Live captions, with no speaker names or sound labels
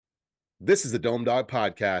This is the Dawg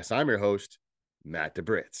podcast. I'm your host, Matt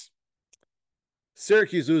DeBritz.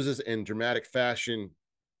 Syracuse loses in dramatic fashion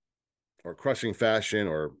or crushing fashion,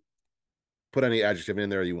 or put any adjective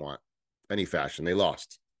in there you want. Any fashion. They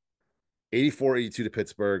lost 84-82 to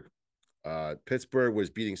Pittsburgh. Pittsburgh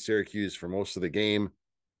was beating Syracuse for most of the game.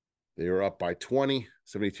 They were up by 20,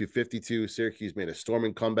 72-52. Syracuse made a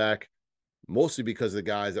storming comeback, mostly because of the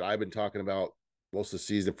guys that I've been talking about most of the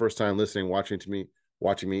season. First time listening, watching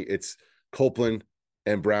me, it's Copeland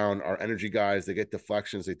and Brown, our energy guys. They get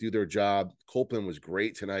deflections. They do their job. Copeland was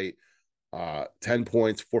great tonight. 10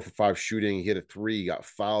 points, 4 for 5 shooting. He hit a 3. He got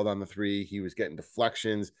fouled on the 3. He was getting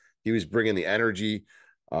deflections. He was bringing the energy.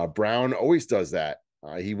 Brown always does that.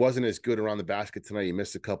 He wasn't as good around the basket tonight. He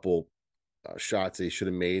missed a couple shots that he should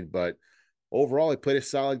have made, but overall, he played a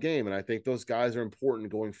solid game. And I think those guys are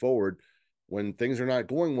important going forward. When things are not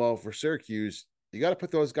going well for Syracuse, you got to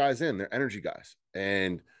put those guys in. They're energy guys.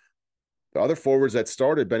 And the other forwards that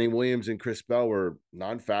started, Benny Williams and Chris Bell, were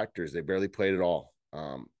non-factors. They barely played at all.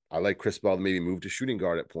 I like Chris Bell to maybe move to shooting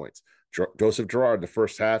guard at points. Joseph Girard, the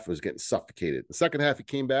first half, was getting suffocated. The second half, he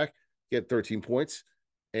came back. He had 13 points,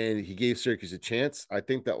 and he gave Syracuse a chance. I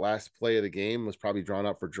think that last play of the game was probably drawn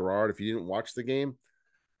up for Girard. If you didn't watch the game,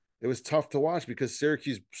 it was tough to watch because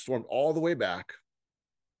Syracuse stormed all the way back.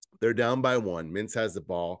 They're down by 1. Mintz has the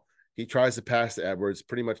ball. He tries to pass to Edwards,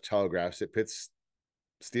 pretty much telegraphs it. Pitt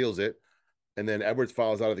steals it, and then Edwards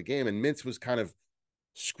fouls out of the game, and Mintz was kind of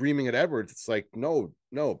screaming at Edwards. It's like, no,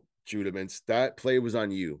 Judah Mintz, that play was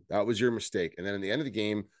on you. That was your mistake. And then in the end of the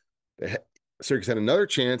game, Syracuse had another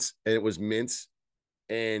chance, and it was Mintz,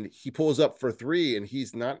 and he pulls up for 3, and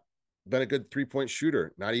he's not been a good 3-point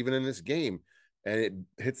shooter, not even in this game, and it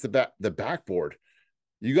hits the backboard.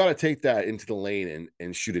 You got to take that into the lane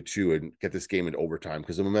and shoot it 2 and get this game into overtime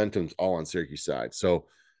because the momentum's all on Syracuse side. So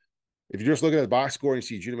if you're just looking at the box score and you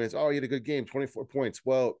see Judah Mintz, oh, he had a good game, 24 points.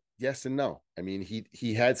 Well, yes and no. I mean,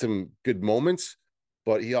 he had some good moments,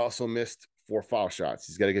 but he also missed 4 foul shots.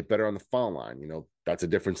 He's got to get better on the foul line. You know, that's a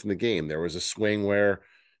difference in the game. There was a swing where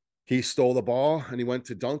he stole the ball and he went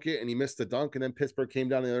to dunk it and he missed the dunk, and then Pittsburgh came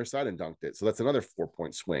down the other side and dunked it. So that's another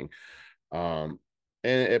 4-point swing.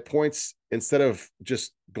 And at points, instead of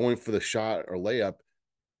just going for the shot or layup,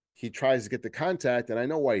 he tries to get the contact. And I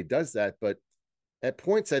know why he does that, but at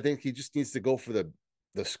points, I think he just needs to go for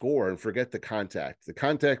the score and forget the contact. The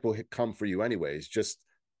contact will come for you anyways. Just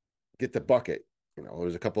get the bucket. You know, there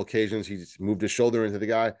was a couple occasions he just moved his shoulder into the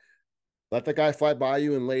guy. Let the guy fly by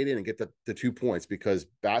you and lay it in and get the 2 points, because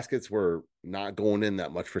baskets were not going in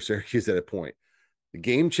that much for Syracuse at a point. The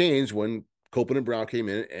game changed when Copeland and Brown came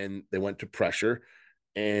in and they went to pressure,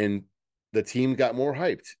 and the team got more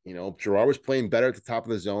hyped. You know, Girard was playing better at the top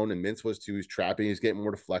of the zone, and Mintz was too. He was trapping. He was getting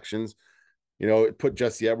more deflections. You know, it put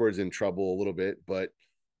Jesse Edwards in trouble a little bit, but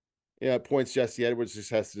yeah, at points Jesse Edwards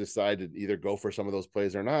just has to decide to either go for some of those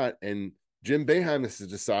plays or not. And Jim Boeheim has to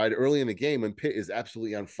decide early in the game when Pitt is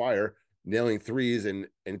absolutely on fire, nailing threes and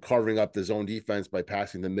carving up the zone defense by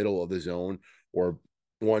passing the middle of the zone, or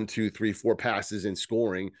 1, 2, 3, 4 passes and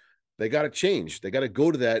scoring. They got to change. They got to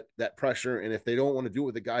go to that pressure. And if they don't want to do it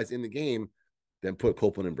with the guys in the game, then put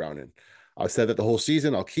Copeland and Brown in. I've said that the whole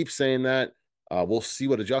season. I'll keep saying that. We'll see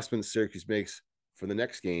what adjustments Syracuse makes for the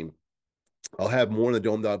next game. I'll have more in the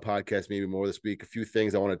Dawg podcast, maybe more this week. A few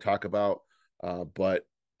things I want to talk about, but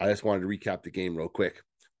I just wanted to recap the game real quick.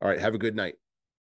 All right, have a good night.